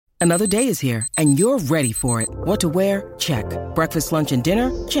Another day is here, and you're ready for it. What to wear? Check. Breakfast, lunch, and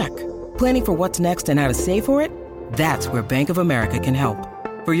dinner? Check. Planning for what's next and how to save for it? That's where Bank of America can help.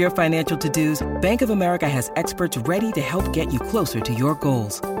 For your financial to-dos, Bank of America has experts ready to help get you closer to your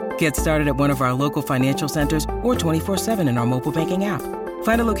goals. Get started at one of our local financial centers or 24/7 in our mobile banking app.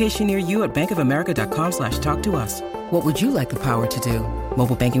 Find a location near you at bankofamerica.com/talktous. What would you like the power to do?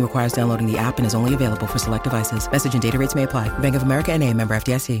 Mobile banking requires downloading the app and is only available for select devices. Message and data rates may apply. Bank of America N.A., member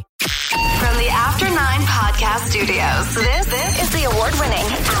FDIC. From the After 9 podcast studios, this is the award-winning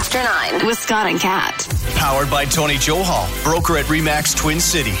After 9 with Scott and Kat. Powered by Tony Johal, broker at RE/MAX Twin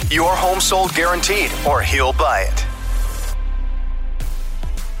City. Your home sold guaranteed, or he'll buy it.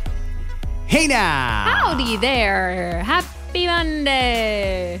 Hey now! Howdy there. Happy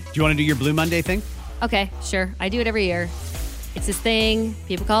Monday. Do you want to do your Blue Monday thing? Okay, sure. I do it every year. It's this thing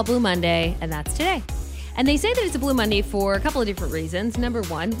people call Blue Monday, and that's today. And they say that it's a Blue Monday for a couple of different reasons. Number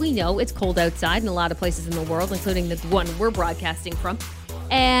one, we know it's cold outside in a lot of places in the world, including the one we're broadcasting from.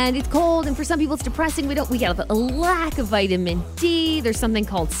 And it's cold, and for some people it's depressing. We get a lack of vitamin D. There's something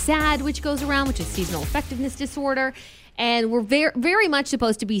called SAD, which goes around, which is seasonal affectiveness disorder. And we're very, very much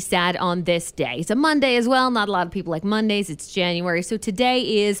supposed to be sad on this day. It's a Monday as well. Not a lot of people like Mondays. It's January. So today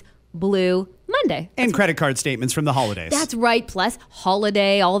is Blue Monday. And credit card statements from the holidays. That's right. Plus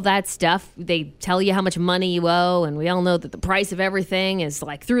holiday, all that stuff. They tell you how much money you owe, and we all know that the price of everything is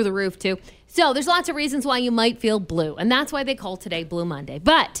like through the roof too. So there's lots of reasons why you might feel blue, and that's why they call today Blue Monday.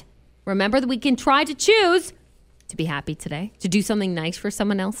 But remember that we can try to choose to be happy today, to do something nice for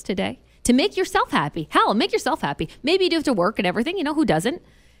someone else today, to make yourself happy. Hell, make yourself happy. Maybe you do have to work and everything. You know, who doesn't?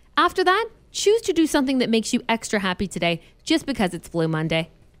 After that, choose to do something that makes you extra happy today just because it's Blue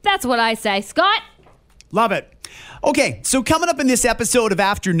Monday. That's what I say. Scott? Love it. Okay, so coming up in this episode of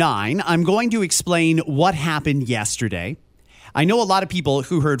After 9, I'm going to explain what happened yesterday. I know a lot of people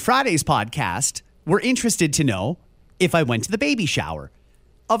who heard Friday's podcast were interested to know if I went to the baby shower.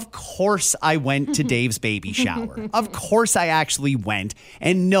 Of course I went to Dave's baby shower. Of course I actually went.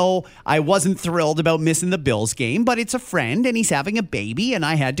 And no, I wasn't thrilled about missing the Bills game, but it's a friend and he's having a baby and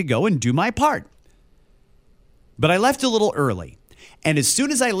I had to go and do my part. But I left a little early. And as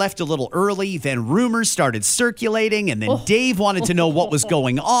soon as I left a little early, then rumors started circulating, and then Dave wanted to know what was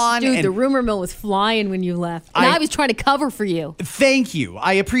going on. Dude, and the rumor mill was flying when you left. And I was trying to cover for you. Thank you.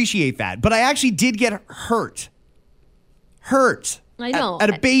 I appreciate that. But I actually did get hurt. I know.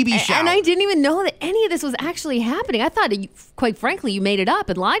 At a baby shower. And I didn't even know that any of this was actually happening. I thought, quite frankly, you made it up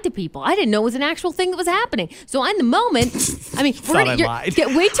and lied to people. I didn't know it was an actual thing that was happening. So in the moment, I mean, lied.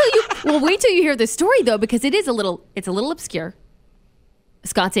 Wait till you hear the story, though, because it's a little obscure.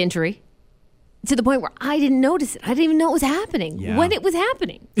 Scott's injury, to the point where I didn't notice it. I didn't even know it was happening when it was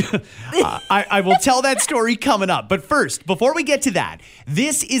happening. I will tell that story coming up. But first, before we get to that,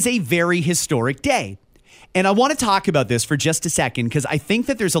 this is a very historic day. And I want to talk about this for just a second because I think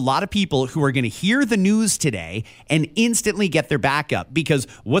that there's a lot of people who are going to hear the news today and instantly get their back up. Because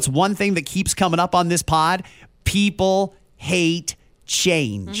what's one thing that keeps coming up on this pod? People hate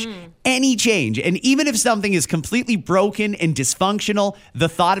change. Any change. And even if something is completely broken and dysfunctional, the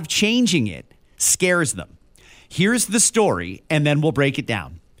thought of changing it scares them. Here's the story, and then we'll break it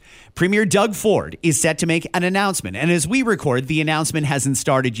down. Premier Doug Ford is set to make an announcement. And as we record, the announcement hasn't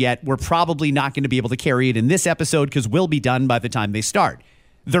started yet. We're probably not going to be able to carry it in this episode because we'll be done by the time they start.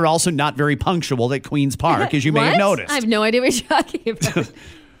 They're also not very punctual at Queen's Park, as you may have noticed. I have no idea what you're talking about.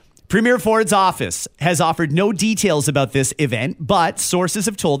 Premier Ford's office has offered no details about this event, but sources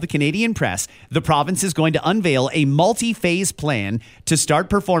have told the Canadian press the province is going to unveil a multi-phase plan to start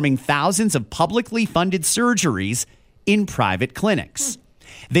performing thousands of publicly funded surgeries in private clinics.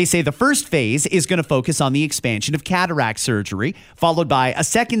 They say the first phase is going to focus on the expansion of cataract surgery, followed by a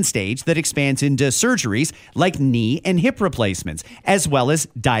second stage that expands into surgeries like knee and hip replacements, as well as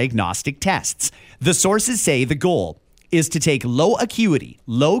diagnostic tests. The sources say the goal is to take low acuity,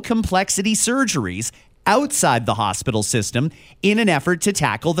 low complexity surgeries outside the hospital system in an effort to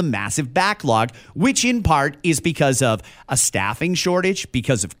tackle the massive backlog, which in part is because of a staffing shortage,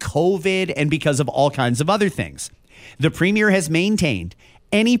 because of COVID, and because of all kinds of other things. The Premier has maintained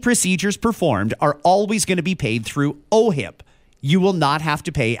any procedures performed are always going to be paid through OHIP. You will not have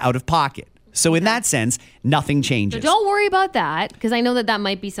to pay out of pocket. So in that sense, nothing changes. So don't worry about that, because I know that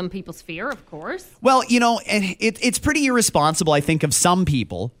might be some people's fear, of course. Well, you know, it's pretty irresponsible, I think, of some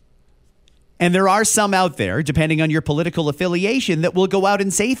people. And there are some out there, depending on your political affiliation, that will go out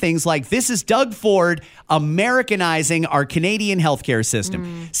and say things like, this is Doug Ford Americanizing our Canadian healthcare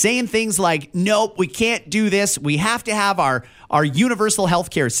system. Saying things like, nope, we can't do this. We have to have our universal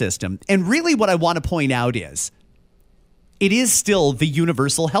healthcare system. And really what I want to point out is, it is still the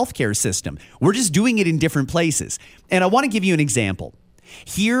universal healthcare system. We're just doing it in different places. And I want to give you an example.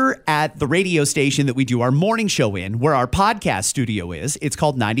 Here at the radio station that we do our morning show in, where our podcast studio is, it's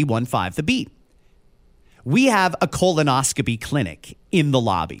called 91.5 The Beat. We have a colonoscopy clinic in the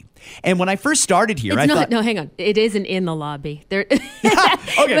lobby. And when I first started here, I thought... No, hang on. It isn't in the lobby.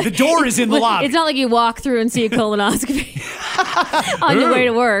 Okay, the door is in the lobby. It's not like you walk through and see a colonoscopy on your way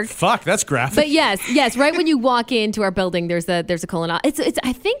to work. Fuck, that's graphic. But yes, right when you walk into our building, there's a colonoscopy. It's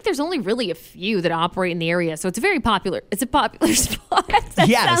I think there's only really a few that operate in the area, so it's a popular spot. That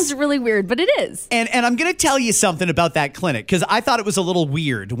sounds really weird, but it is. And I'm going to tell you something about that clinic, because I thought it was a little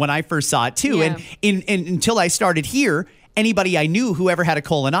weird when I first saw it too. Yeah. And until I started here, anybody I knew who ever had a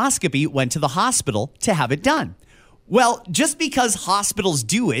colonoscopy went to the hospital to have it done. Well, just because hospitals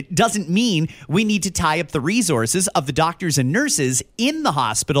do it doesn't mean we need to tie up the resources of the doctors and nurses in the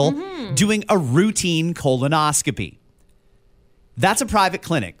hospital doing a routine colonoscopy. That's a private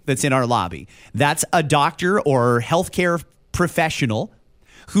clinic that's in our lobby. That's a doctor or healthcare professional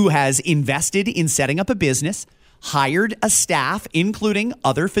who has invested in setting up a business, hired a staff, including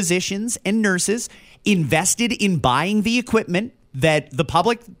other physicians and nurses, invested in buying the equipment that the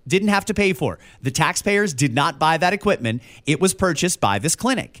public didn't have to pay for. The taxpayers did not buy that equipment. It was purchased by this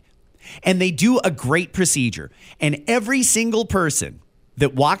clinic. And they do a great procedure. And every single person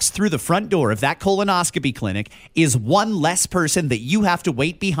that walks through the front door of that colonoscopy clinic is one less person that you have to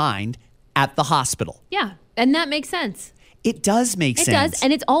wait behind at the hospital. Yeah, and that makes sense. It does make sense. It does,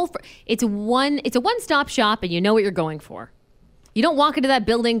 and it's a one-stop shop, and you know what you're going for. You don't walk into that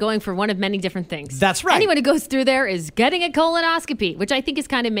building going for one of many different things. That's right. Anyone who goes through there is getting a colonoscopy, which I think is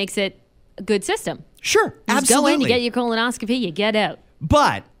kind of makes it a good system. Sure, you absolutely. Go in, you get your colonoscopy, you get out.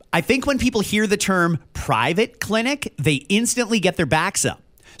 But I think when people hear the term private clinic, they instantly get their backs up.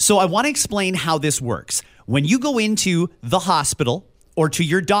 So I want to explain how this works. When you go into the hospital or to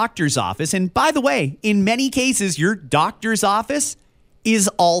your doctor's office, and by the way, in many cases, your doctor's office is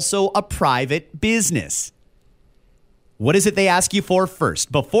also a private business. What is it they ask you for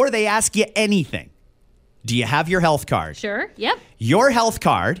first? Before they ask you anything, do you have your health card? Sure, yep. Your health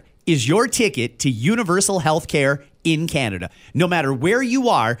card is your ticket to universal health care in Canada. No matter where you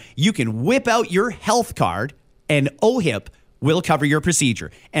are, you can whip out your health card and OHIP will cover your procedure.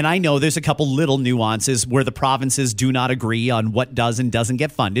 And I know there's a couple little nuances where the provinces do not agree on what does and doesn't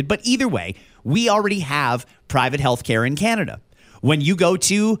get funded. But either way, we already have private health care in Canada. When you go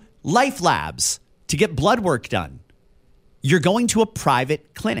to Life Labs to get blood work done, you're going to a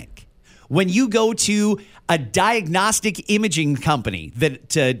private clinic. When you go to a diagnostic imaging company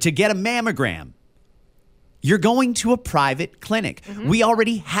to get a mammogram, you're going to a private clinic. We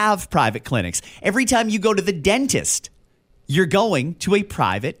already have private clinics. Every time you go to the dentist, you're going to a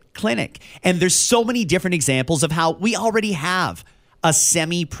private clinic. And there's so many different examples of how we already have a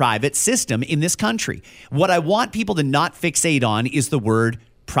semi-private system in this country. What I want people to not fixate on is the word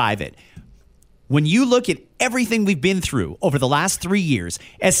private. When you look at everything we've been through over the last 3 years,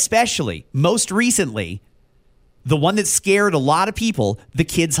 especially most recently, the one that scared a lot of people, the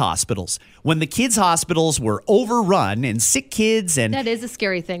kids' hospitals. When the kids' hospitals were overrun and sick kids and... That is a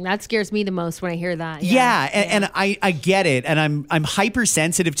scary thing. That scares me the most when I hear that. Yeah, and I get it. And I'm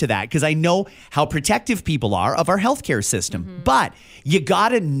hypersensitive to that because I know how protective people are of our healthcare system. But you got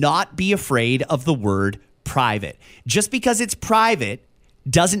to not be afraid of the word private. Just because it's private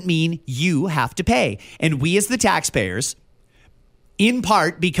doesn't mean you have to pay. And we as the taxpayers, in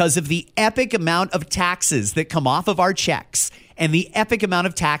part because of the epic amount of taxes that come off of our checks and the epic amount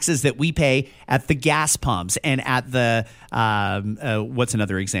of taxes that we pay at the gas pumps and at the, what's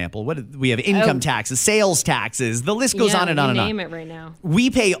another example? We have income taxes, sales taxes, the list goes on and on and on. Name it right now. We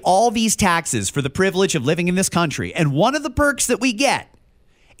pay all these taxes for the privilege of living in this country. And one of the perks that we get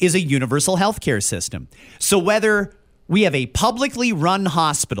is a universal healthcare system. So whether we have a publicly run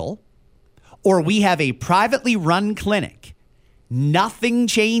hospital or we have a privately run clinic, nothing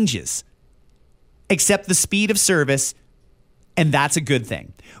changes except the speed of service, and that's a good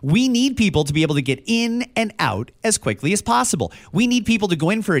thing. We need people to be able to get in and out as quickly as possible. We need people to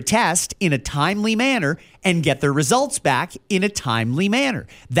go in for a test in a timely manner and get their results back in a timely manner.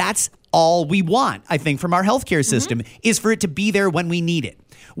 That's all we want, I think, from our healthcare system is for it to be there when we need it.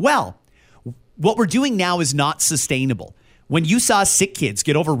 Well, what we're doing now is not sustainable. When you saw sick kids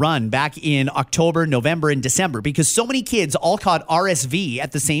get overrun back in October, November, and December, because so many kids all caught RSV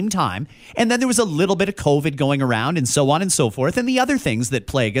at the same time, and then there was a little bit of COVID going around and so on and so forth, and the other things that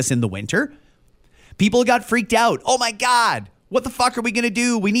plague us in the winter, people got freaked out. Oh my God, What the fuck are we going to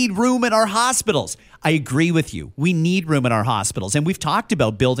do? We need room in our hospitals. I agree with you. We need room in our hospitals. And we've talked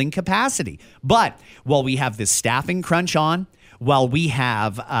about building capacity. But while we have this staffing crunch on, while we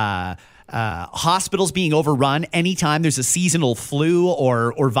have hospitals being overrun anytime there's a seasonal flu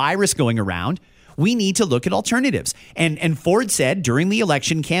or virus going around, we need to look at alternatives. And Ford said during the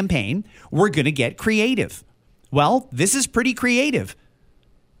election campaign, we're going to get creative. Well, this is pretty creative.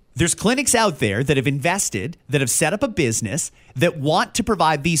 There's clinics out there that have invested, that have set up a business, that want to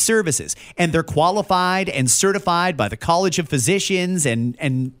provide these services. And they're qualified and certified by the College of Physicians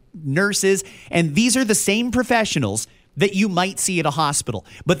and nurses. And these are the same professionals that you might see at a hospital.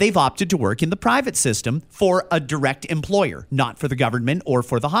 But they've opted to work in the private system for a direct employer, not for the government or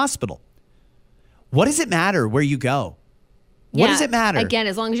for the hospital. What does it matter where you go? What does it matter? Again,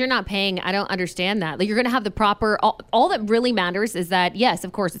 as long as you're not paying, I don't understand that. Like, you're going to have the proper, all that really matters is that, yes,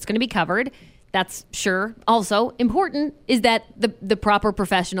 of course, it's going to be covered. That's sure. Also important is that the proper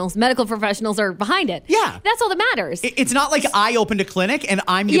professionals, medical professionals are behind it. Yeah. That's all that matters. It's not like I opened a clinic and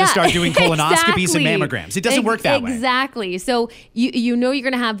I'm going to start doing colonoscopies and mammograms. It doesn't work that way. Exactly. So you know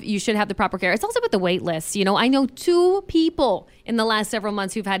you should have the proper care. It's also about the wait list. You know, I know 2 people in the last several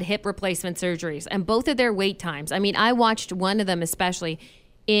months who've had hip replacement surgeries, and both of their wait times. I mean, I watched one of them especially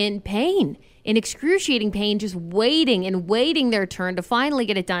in pain, in excruciating pain, just waiting their turn to finally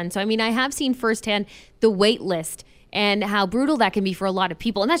get it done. So, I mean, I have seen firsthand the wait list and how brutal that can be for a lot of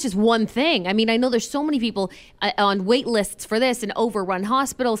people. And that's just one thing. I mean, I know there's so many people on wait lists for this and overrun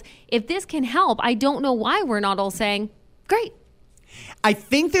hospitals. If this can help, I don't know why we're not all saying, great. I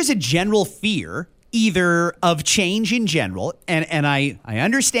think there's a general fear either of change in general, and I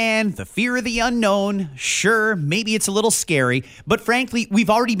understand the fear of the unknown. Sure, maybe it's a little scary, but frankly, we've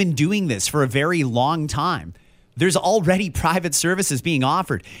already been doing this for a very long time. There's already private services being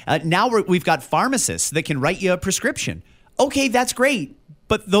offered. Now we've got pharmacists that can write you a prescription. Okay, that's great,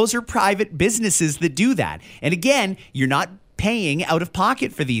 but those are private businesses that do that. And again, you're not paying out of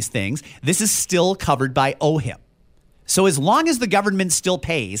pocket for these things. This is still covered by OHIP. So as long as the government still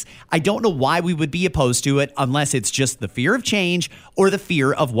pays, I don't know why we would be opposed to it unless it's just the fear of change or the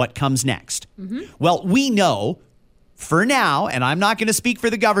fear of what comes next. Mm-hmm. Well, we know for now, and I'm not going to speak for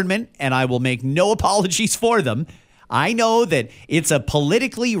the government, and I will make no apologies for them. I know that it's a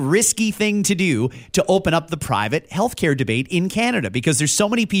politically risky thing to do to open up the private healthcare debate in Canada because there's so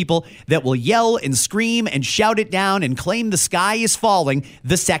many people that will yell and scream and shout it down and claim the sky is falling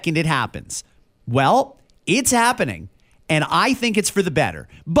the second it happens. Well, it's happening. And I think it's for the better.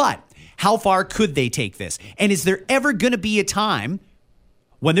 But how far could they take this? And is there ever going to be a time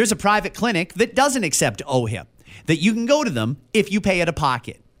when there's a private clinic that doesn't accept OHIP, that you can go to them if you pay out of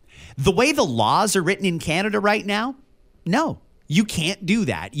pocket? The way the laws are written in Canada right now, no, you can't do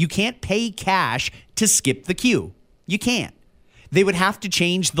that. You can't pay cash to skip the queue. You can't. They would have to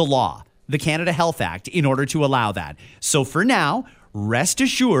change the law, the Canada Health Act, in order to allow that. So for now, rest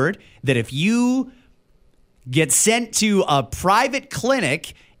assured that if you get sent to a private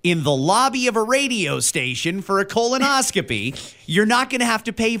clinic in the lobby of a radio station for a colonoscopy, you're not going to have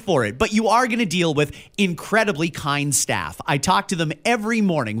to pay for it, but you are going to deal with incredibly kind staff. I talk to them every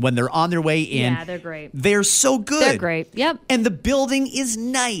morning when they're on their way in. Yeah, they're great. They're so good. They're great. Yep. And the building is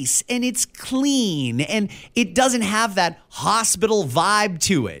nice and it's clean and it doesn't have that hospital vibe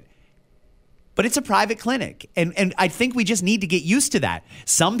to it. But it's a private clinic, and I think we just need to get used to that.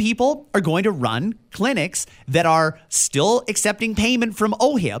 Some people are going to run clinics that are still accepting payment from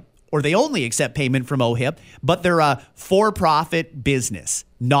OHIP, or they only accept payment from OHIP, but they're a for-profit business,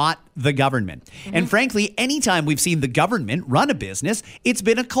 not the government. Mm-hmm. And frankly, anytime we've seen the government run a business, it's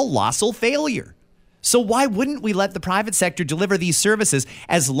been a colossal failure. So why wouldn't we let the private sector deliver these services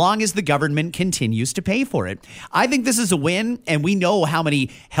as long as the government continues to pay for it? I think this is a win, and we know how many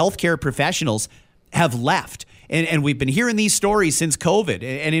healthcare professionals have left. And we've been hearing these stories since COVID,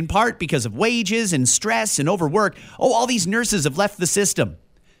 and in part because of wages and stress and overwork. Oh, all these nurses have left the system.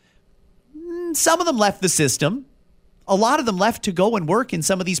 Some of them left the system. A lot of them left to go and work in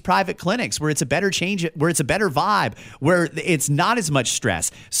some of these private clinics where it's a better change, where it's a better vibe, where it's not as much stress.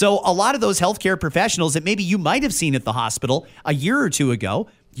 So a lot of those healthcare professionals that maybe you might have seen at the hospital a year or two ago,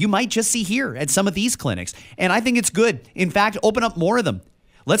 you might just see here at some of these clinics. And I think it's good. In fact, open up more of them.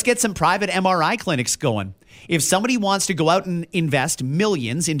 Let's get some private MRI clinics going. If somebody wants to go out and invest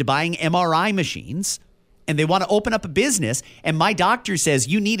millions into buying MRI machines and they want to open up a business and my doctor says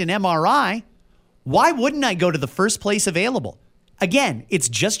you need an MRI, why wouldn't I go to the first place available? Again, it's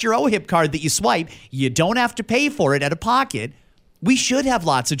just your OHIP card that you swipe. You don't have to pay for it out of pocket. We should have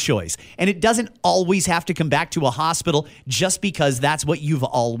lots of choice. And it doesn't always have to come back to a hospital just because that's what you've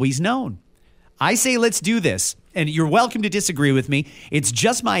always known. I say let's do this. and you're welcome to disagree with me. It's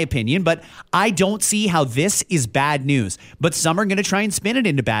just my opinion, but I don't see how this is bad news. But some are going to try and spin it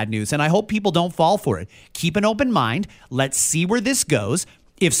into bad news, and I hope people don't fall for it. Keep an open mind. Let's see where this goes.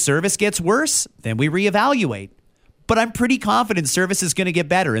 If service gets worse, then we reevaluate. But I'm pretty confident service is going to get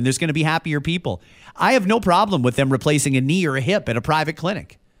better and there's going to be happier people. I have no problem with them replacing a knee or a hip at a private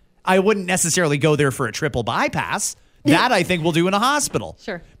clinic. I wouldn't necessarily go there for a triple bypass. That I think we'll do in a hospital.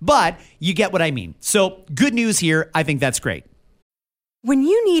 Sure. But you get what I mean. So good news here. I think that's great. When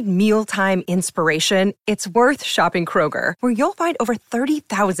you need mealtime inspiration, it's worth shopping Kroger, where you'll find over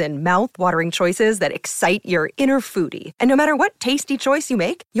 30,000 mouth-watering choices that excite your inner foodie. And no matter what tasty choice you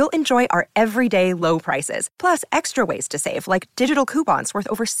make, you'll enjoy our everyday low prices, plus extra ways to save, like digital coupons worth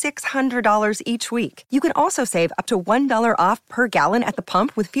over $600 each week. You can also save up to $1 off per gallon at the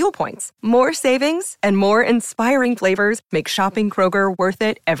pump with fuel points. More savings and more inspiring flavors make shopping Kroger worth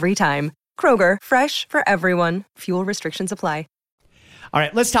it every time. Kroger, fresh for everyone. Fuel restrictions apply. All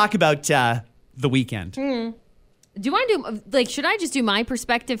right, let's talk about the weekend. Do you want to do, should I just do my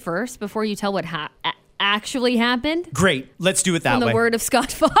perspective first before you tell what actually happened? Great. Let's do it that way. From the word of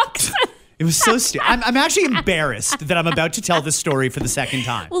Scott Fox. It was so stupid. I'm actually embarrassed that I'm about to tell this story for the second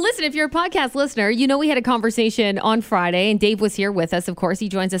time. Well, listen, if you're a podcast listener, you know we had a conversation on Friday, and Dave was here with us. Of course, he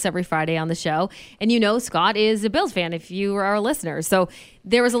joins us every Friday on the show. And you know Scott is a Bills fan if you are a listener. So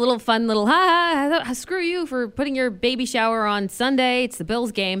there was a little fun little, screw you for putting your baby shower on Sunday. It's the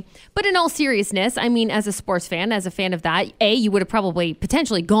Bills game. But in all seriousness, I mean, as a sports fan, as a fan of that, you would have probably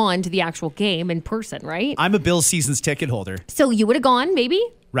potentially gone to the actual game in person, right? I'm a Bills season's ticket holder. So you would have gone, maybe?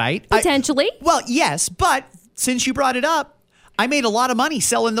 Right? Potentially. Well, yes, but since you brought it up, I made a lot of money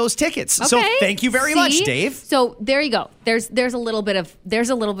selling those tickets. Okay. So thank you very much, Dave. So there you go. There's a little bit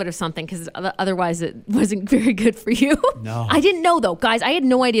of something, because otherwise it wasn't very good for you. No. I didn't know though, guys. I had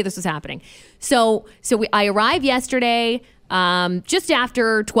no idea this was happening. So I arrived yesterday just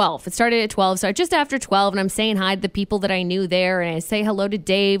after 12. It started at 12. So just after 12, and I'm saying hi to the people that I knew there, and I say hello to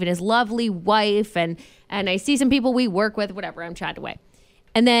Dave and his lovely wife, and I see some people we work with, whatever. I'm chatting away.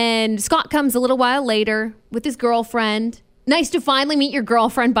 And then Scott comes a little while later with his girlfriend. Nice to finally meet your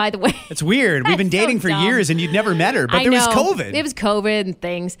girlfriend, by the way. It's weird. We've been dating for years and you'd never met her, but there was COVID. It was COVID and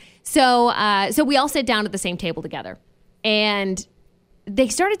things. So we all sat down at the same table together. And they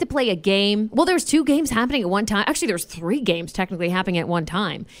started to play a game. Well, there was 2 games happening at one time. Actually, there was 3 games technically happening at one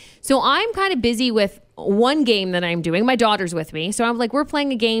time. So I'm kind of busy with one game that I'm doing. My daughter's with me. So I'm like, we're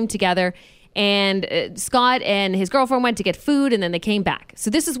playing a game together. And Scott and his girlfriend went to get food, and then they came back. So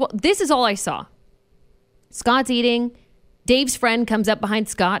this is all I saw. Scott's eating. Dave's friend comes up behind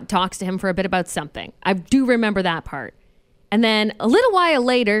Scott, talks to him for a bit about something. I do remember that part. And then a little while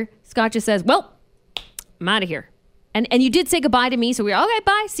later, Scott just says, well, I'm out of here. And you did say goodbye to me, so we were, okay,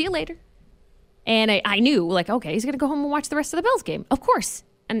 bye, see you later. And I knew, okay, he's going to go home and watch the rest of the Bills game. Of course.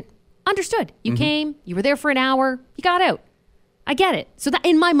 And understood. You came, you were there for an hour, you got out. I get it. So that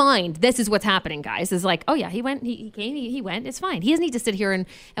in my mind, this is what's happening, guys. Is like, oh yeah, he went, he came, he went. It's fine. He doesn't need to sit here and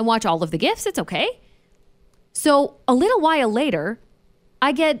watch all of the gifts. It's okay. So a little while later,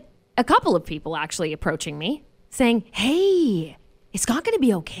 I get a couple of people actually approaching me saying, hey, is Scott going to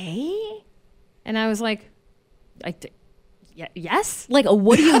be okay? And I was like, yes? Like,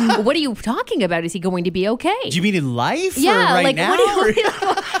 what are you talking about? Is he going to be okay? Do you mean in life? Yeah. Or right now?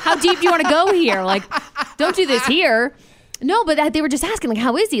 How deep do you want to go here? Like, don't do this here. No, but they were just asking,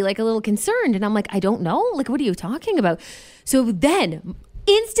 how is he? Like, a little concerned. And I'm like, I don't know. Like, what are you talking about? So then,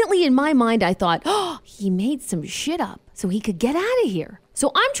 instantly in my mind, I thought, oh, he made some shit up so he could get out of here.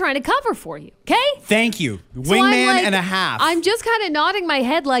 So I'm trying to cover for you, okay? Thank you. Wingman and a half. I'm just kind of nodding my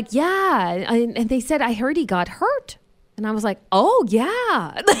head like, yeah. And they said, I heard he got hurt. And I was like, oh,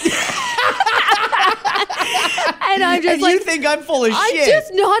 yeah. And I'm just you think I'm full of shit. I'm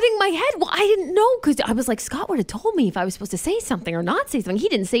just nodding my head. Well, I didn't know, because I was like, Scott would have told me if I was supposed to say something or not say something. He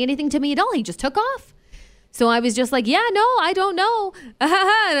didn't say anything to me at all. He just took off. So I was just like, yeah, no, I don't know. And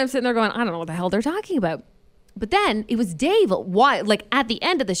I'm sitting there going, I don't know what the hell they're talking about. But then it was Dave, at the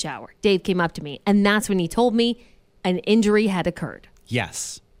end of the shower, Dave came up to me, and that's when he told me an injury had occurred.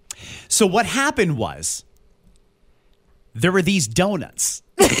 Yes. So what happened was, there were these donuts.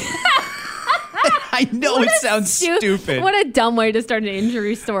 I know it sounds stupid. What a dumb way to start an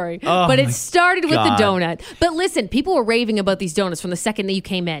injury story. But it started with the donut. But listen, people were raving about these donuts from the second that you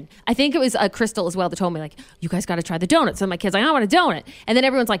came in. I think it was Crystal as well that told me, like, you guys got to try the donuts. And my kid's like, I want a donut. And then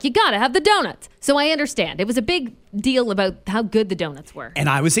everyone's like, you got to have the donuts. So I understand. It was a big deal about how good the donuts were. And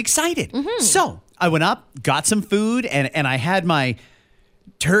I was excited. Mm-hmm. So I went up, got some food, and I had my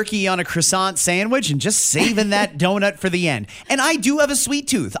turkey on a croissant sandwich and just saving that donut for the end. And I do have a sweet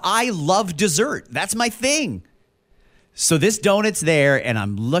tooth. I love dessert. That's my thing. So this donut's there, and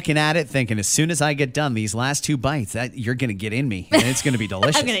I'm looking at it thinking, as soon as I get done, these last 2 bites, you're going to get in me, and it's going to be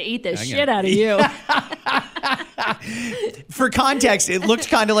delicious. I'm going to eat the shit out of you. For context, it looked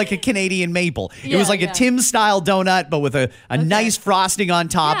kind of like a Canadian maple. It was like a Tim-style donut, but with a nice frosting on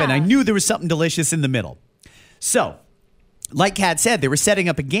top, and I knew there was something delicious in the middle. So, like Kat said, they were setting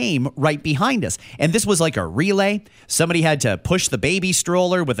up a game right behind us. And this was like a relay. Somebody had to push the baby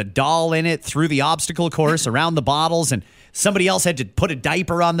stroller with a doll in it through the obstacle course around the bottles. And somebody else had to put a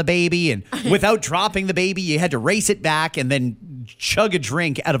diaper on the baby. And without dropping the baby, you had to race it back and then chug a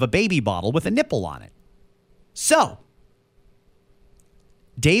drink out of a baby bottle with a nipple on it. So,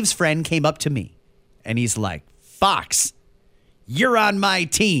 Dave's friend came up to me and he's like, Fox, you're on my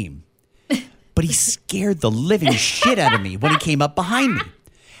team. But he scared the living shit out of me when he came up behind me.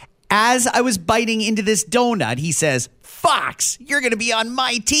 As I was biting into this donut, he says, Fox, you're going to be on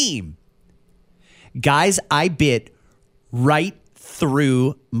my team. Guys, I bit right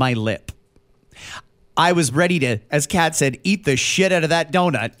through my lip. I was ready to, as Kat said, eat the shit out of that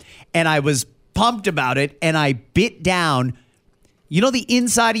donut. And I was pumped about it. And I bit down, you know, the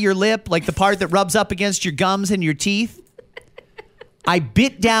inside of your lip, like the part that rubs up against your gums and your teeth? I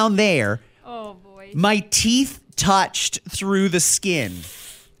bit down there. My teeth touched through the skin.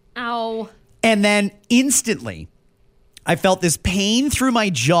 Ow. And then instantly, I felt this pain through my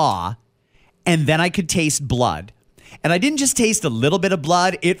jaw, and then I could taste blood. And I didn't just taste a little bit of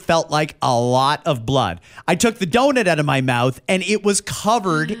blood, it felt like a lot of blood. I took the donut out of my mouth, and it was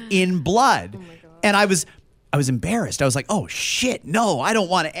covered in blood. Oh my God. And I was embarrassed. I was like, oh shit, no, I don't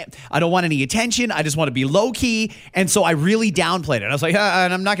want any attention. I just want to be low key. And so I really downplayed it. I was like,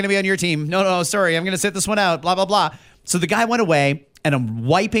 I'm not going to be on your team. No, sorry. I'm going to sit this one out, blah, blah, blah. So the guy went away and I'm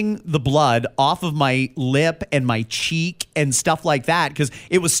wiping the blood off of my lip and my cheek and stuff like that because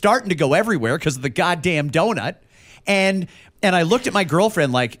it was starting to go everywhere because of the goddamn donut. And I looked at my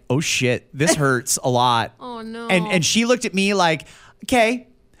girlfriend like, oh shit, this hurts a lot. Oh no. And she looked at me like, okay,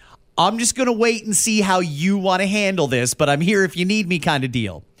 I'm just going to wait and see how you want to handle this, but I'm here if you need me kind of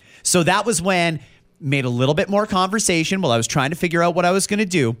deal. So that was when made a little bit more conversation while I was trying to figure out what I was going to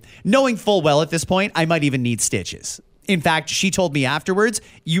do, knowing full well at this point I might even need stitches. In fact, she told me afterwards,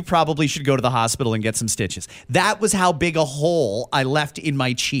 you probably should go to the hospital and get some stitches. That was how big a hole I left in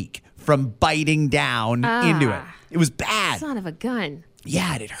my cheek from biting down into it. It was bad. Son of a gun.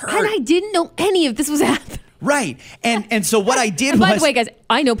 Yeah, it hurt. And I didn't know any of this was happening. Right. And so what I did was... By the way, guys,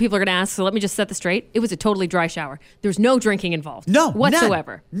 I know people are going to ask, so let me just set this straight. It was a totally dry shower. There was no drinking involved. No.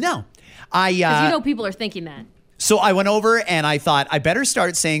 Whatsoever. None. No. Because you know people are thinking that. So I went over and I thought, I better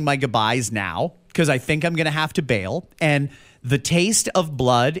start saying my goodbyes now because I think I'm going to have to bail. And the taste of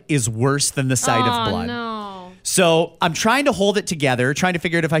blood is worse than the sight of blood. No. So I'm trying to hold it together, trying to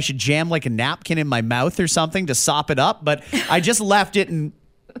figure out if I should jam like a napkin in my mouth or something to sop it up. But I just left it and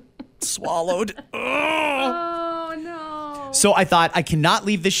swallowed. Oh, no. So I thought I cannot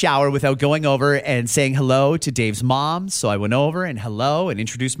leave the shower without going over and saying hello to Dave's mom. So I went over and hello and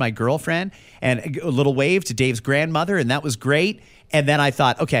introduced my girlfriend and a little wave to Dave's grandmother. And that was great. And then I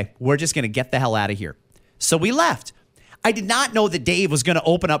thought, okay, we're just going to get the hell out of here. So we left. I did not know that Dave was going to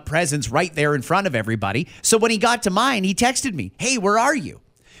open up presents right there in front of everybody. So when he got to mine, he texted me, hey, where are you?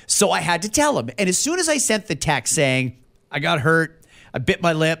 So I had to tell him. And as soon as I sent the text saying, I got hurt, I bit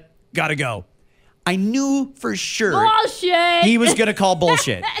my lip, gotta go, I knew for sure bullshit. He was going to call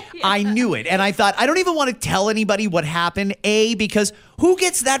bullshit. Yeah. I knew it. And I thought, I don't even want to tell anybody what happened. A, because who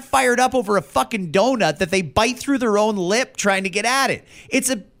gets that fired up over a fucking donut that they bite through their own lip trying to get at it? It's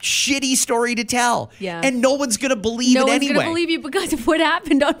a shitty story to tell. Yeah. And no one's going to believe it anyway. No one's going to believe you because of what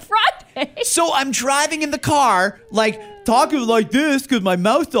happened on Friday. So I'm driving in the car, like, talking like this because my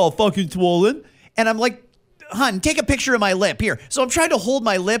mouth's all fucking swollen. And I'm like, hun, take a picture of my lip here. So I'm trying to hold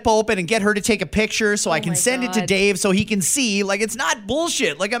my lip open and get her to take a picture so I can send it to Dave so he can see, like, it's not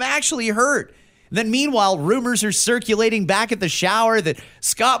bullshit. Like, I'm actually hurt. And then meanwhile, rumors are circulating back at the shower that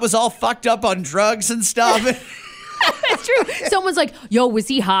Scott was all fucked up on drugs and stuff. That's true. Someone's like, yo, was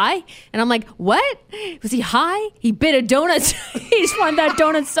he high? And I'm like, what? Was he high? He bit a donut. He just wanted that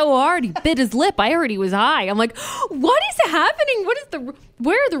donut so hard. He bit his lip. I heard he was high. I'm like, what is happening?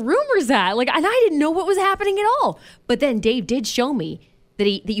 Where are the rumors at? Like, and I didn't know what was happening at all. But then Dave did show me that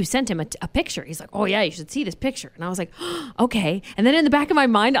you sent him a picture. He's like, oh yeah, you should see this picture. And I was like, oh, okay. And then in the back of my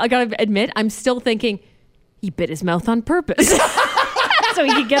mind, I gotta admit, I'm still thinking, he bit his mouth on purpose. So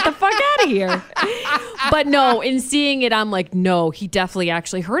he could get the fuck out of here. But no, in seeing it, I'm like, no, he definitely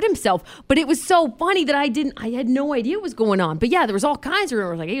actually hurt himself. But it was so funny that I had no idea what was going on. But yeah, there was all kinds of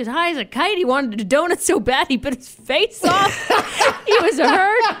rumors. Like, he was high as a kite. He wanted a donut so bad, he bit his face off. He was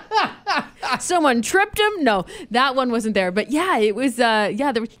hurt. someone tripped him. No, that one wasn't there. But yeah, it was,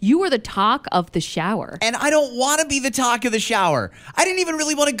 you were the talk of the shower. And I don't want to be the talk of the shower. I didn't even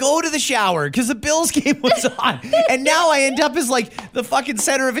really want to go to the shower because the Bills game was on. And now I end up as like the fucking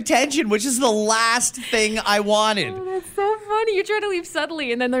center of attention, which is the last thing I wanted. Oh, that's so funny. You're trying to leave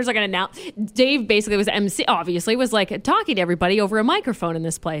subtly, and then there's like an announcement. Dave basically was MC, obviously, was like talking to everybody over a microphone in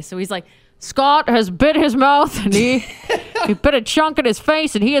this place. So he's like, Scott has bit his mouth, and he bit a chunk in his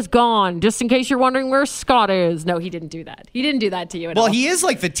face, and he is gone. Just in case you're wondering where Scott is. No, he didn't do that. He didn't do that to you at all. Well, he is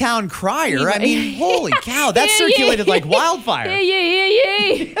like the town crier. I mean, holy cow, that circulated like wildfire.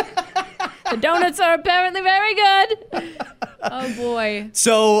 Yeah. The donuts are apparently very good. Oh, boy.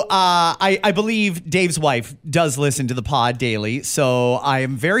 So I believe Dave's wife does listen to the pod daily. So I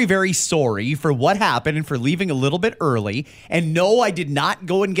am very, very sorry for what happened and for leaving a little bit early. And no, I did not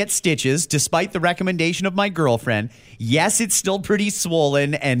go and get stitches, despite the recommendation of my girlfriend. Yes, it's still pretty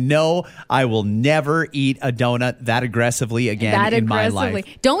swollen. And no, I will never eat a donut that aggressively again in my life.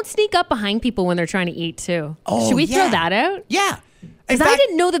 Don't sneak up behind people when they're trying to eat, too. Oh, should we throw that out? Yeah. Because I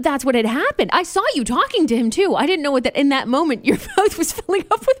didn't know that that's what had happened. I saw you talking to him, too. I didn't know that in that moment your mouth was filling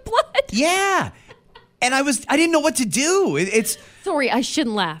up with blood. Yeah. And I didn't know what to do. Sorry, I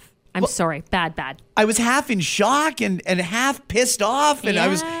shouldn't laugh. I'm sorry. Bad. I was half in shock and half pissed off. And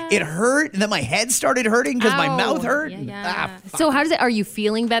it hurt. And then my head started hurting because my mouth hurt. Yeah. So how does it, are you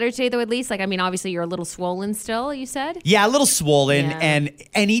feeling better today, though, at least? Like, I mean, obviously you're a little swollen still, you said? Yeah, a little swollen. Yeah. And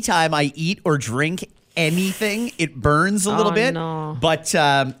anytime I eat or drink anything, it burns a little bit. No. But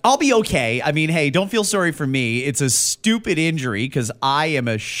I'll be okay. I mean, hey, don't feel sorry for me. It's a stupid injury because I am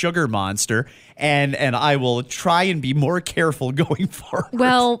a sugar monster, and I will try and be more careful going forward.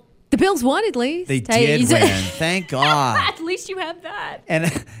 Well, the Bills won at least. They did win. Thank God. At least you have that.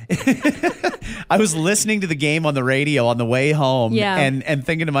 And I was listening to the game on the radio on the way home and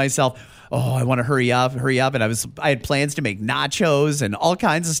thinking to myself, oh, I want to hurry up. And I had plans to make nachos and all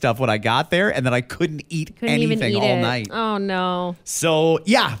kinds of stuff when I got there, and then I couldn't eat anything all night. Oh, no. So,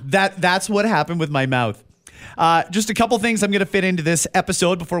 yeah, that's what happened with my mouth. Just a couple things I'm going to fit into this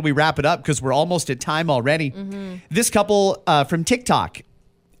episode before we wrap it up because we're almost at time already. Mm-hmm. This couple from TikTok,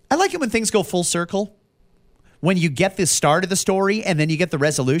 I like it when things go full circle. When you get the start of the story and then you get the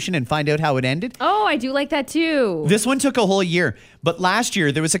resolution and find out how it ended. Oh, I do like that too. This one took a whole year. But last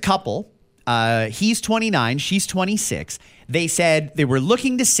year there was a couple. He's 29, she's 26. They said they were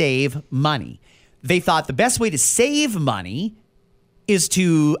looking to save money. They thought the best way to save money is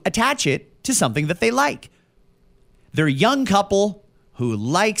to attach it to something that they like. They're a young couple who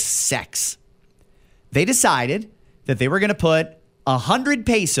likes sex. They decided that they were going to put 100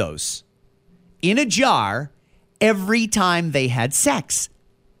 pesos in a jar every time they had sex,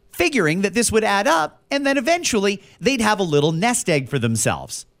 figuring that this would add up and then eventually they'd have a little nest egg for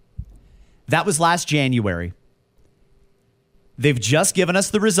themselves. That was last January. They've just given us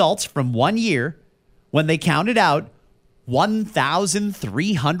the results from 1 year when they counted out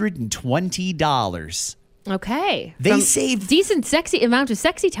 $1,320. Okay. They saved decent sexy amount of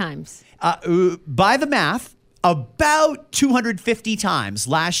sexy times. By the math, about 250 times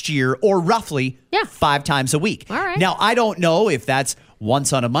last year, or roughly 5 times a week. All right. Now, I don't know if that's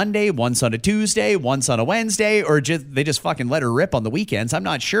once on a Monday, once on a Tuesday, once on a Wednesday, or they just fucking let her rip on the weekends. I'm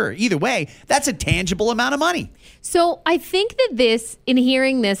not sure. Either way, that's a tangible amount of money. So I think that in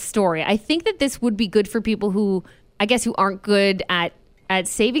hearing this story, I think that this would be good for people who, I guess, who aren't good at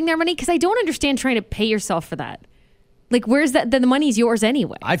saving their money, because I don't understand trying to pay yourself for that. Like, where's that? Then the money's yours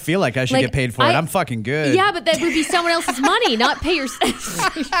anyway. I feel like I should get paid for it. I'm fucking good. Yeah, but that would be someone else's money, not pay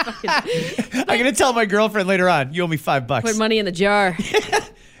yourself. I'm going to tell my girlfriend later on, you owe me $5. Put money in the jar.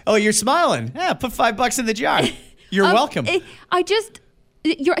 Oh, you're smiling. Yeah, put $5 in the jar. You're welcome.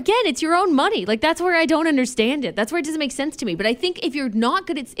 It's your own money. Like, that's where I don't understand it. That's where it doesn't make sense to me. But I think if you're not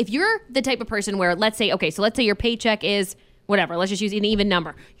good at, if you're the type of person where, let's say your paycheck is whatever, let's just use an even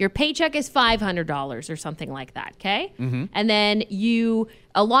number. Your paycheck is $500 or something like that, okay? Mm-hmm. And then you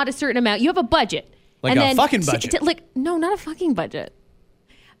allot a certain amount. You have a budget. Like a fucking budget. No, not a fucking budget.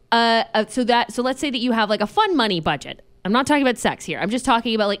 So let's say that you have like a fun money budget. I'm not talking about sex here. I'm just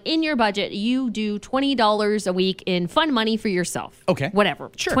talking about, like, in your budget, you do $20 a week in fun money for yourself. Okay.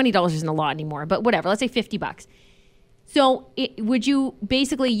 Whatever. Sure. $20 isn't a lot anymore, but whatever. Let's say $50. So would you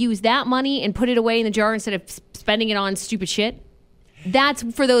basically use that money and put it away in the jar instead of spending it on stupid shit? That's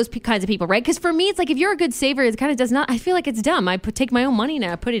for those kinds of people, right? Because for me, it's like, if you're a good saver, it kind of does not. I feel like it's dumb. I take my own money and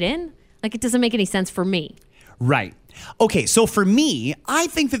I put it in. Like, it doesn't make any sense for me. Right. Okay, so for me, I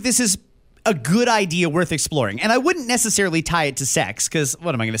think that this is a good idea worth exploring. And I wouldn't necessarily tie it to sex, because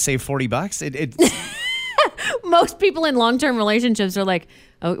what am I going to save $40? Most people in long-term relationships are like,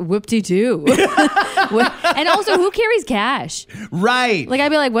 oh, whoop-de-doo. And also, who carries cash? Right. Like, I'd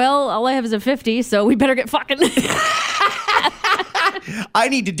be like, well, all I have is a 50, so we better get fucking. I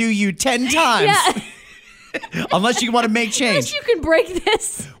need to do you 10 times. Yeah. Unless you want to make change. Unless you can break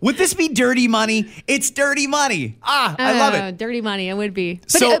this. Would this be dirty money? It's dirty money. I love it. Dirty money, it would be.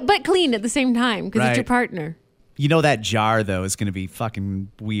 So- But clean at the same time, because Right. it's your partner. You know that jar, though, is going to be fucking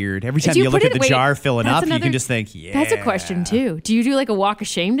weird. Every time Do you look put at the jar filling that's up, you another- can just think, yeah. That's a question, too. Do you do like a walk of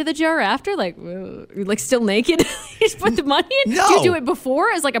shame to the jar after? Like still naked? You just put the money in? No. Do you do it before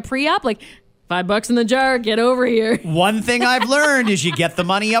as like a pre-op? Like, $5 in the jar, get over here. One thing I've learned is you get the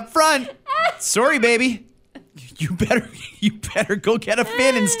money up front. Sorry, baby. You better go get a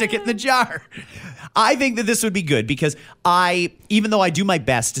fin and stick it in the jar. I think that this would be good because even though I do my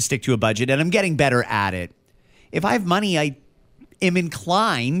best to stick to a budget and I'm getting better at it, if I have money, I am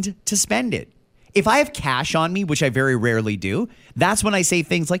inclined to spend it. If I have cash on me, which I very rarely do, that's when I say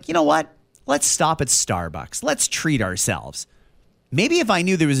things like, you know what? Let's stop at Starbucks. Let's treat ourselves. Maybe if I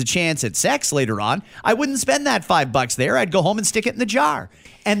knew there was a chance at sex later on, I wouldn't spend that $5 there. I'd go home and stick it in the jar.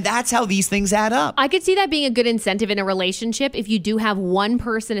 And that's how these things add up. I could see that being a good incentive in a relationship if you do have one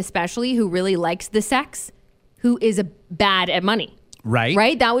person especially who really likes the sex, who is bad at money. Right?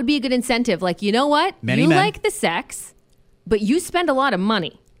 Right? That would be a good incentive. Like, you know what? Many you men. like the sex, but you spend a lot of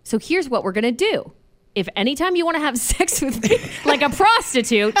money. So here's what we're going to do. If anytime you want to have sex with me, like a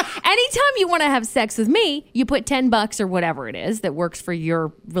prostitute, anytime you want to have sex with me, you put $10 or whatever it is that works for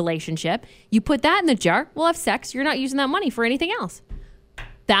your relationship. You put that in the jar. We'll have sex. You're not using that money for anything else.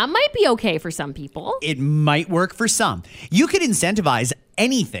 That might be okay for some people. It might work for some. You could incentivize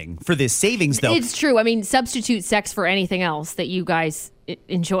anything for this savings, though. It's true. I mean, substitute sex for anything else that you guys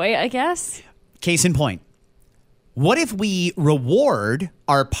enjoy, I guess. Case in point. What if we reward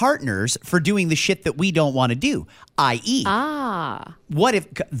our partners for doing the shit that we don't want to do? I.e., what if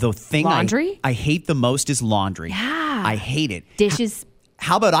the thing Laundry? I hate the most is laundry? Yeah. I hate it. Dishes.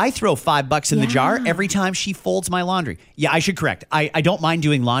 How about I throw $5 in the jar every time she folds my laundry? Yeah, I should correct. I don't mind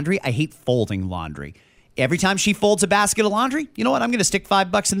doing laundry. I hate folding laundry. Every time she folds a basket of laundry, you know what? I'm going to stick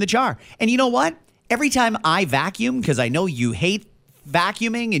 $5 in the jar. And you know what? Every time I vacuum, because I know you hate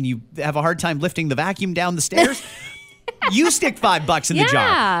vacuuming and you have a hard time lifting the vacuum down the stairs, you stick $5 in the jar.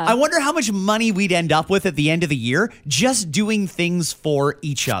 I wonder how much money we'd end up with at the end of the year just doing things for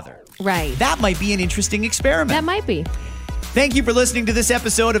each other. Right. That might be an interesting experiment. That might be. Thank you for listening to this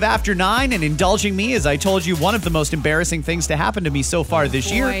episode of After 9 and indulging me as I told you one of the most embarrassing things to happen to me so far this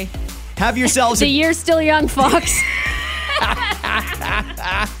year. Have yourselves The year's still young, Fox.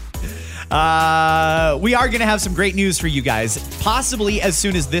 we are going to have some great news for you guys, possibly as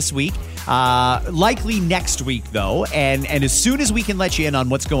soon as this week. Likely next week, though. And as soon as we can let you in on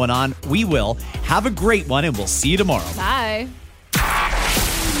what's going on, we will. Have a great one, and we'll see you tomorrow. Bye.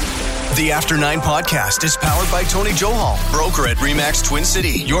 The After 9 podcast is powered by Tony Johal, broker at RE/MAX Twin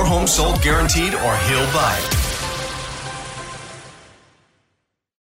City. Your home sold guaranteed or he'll buy it.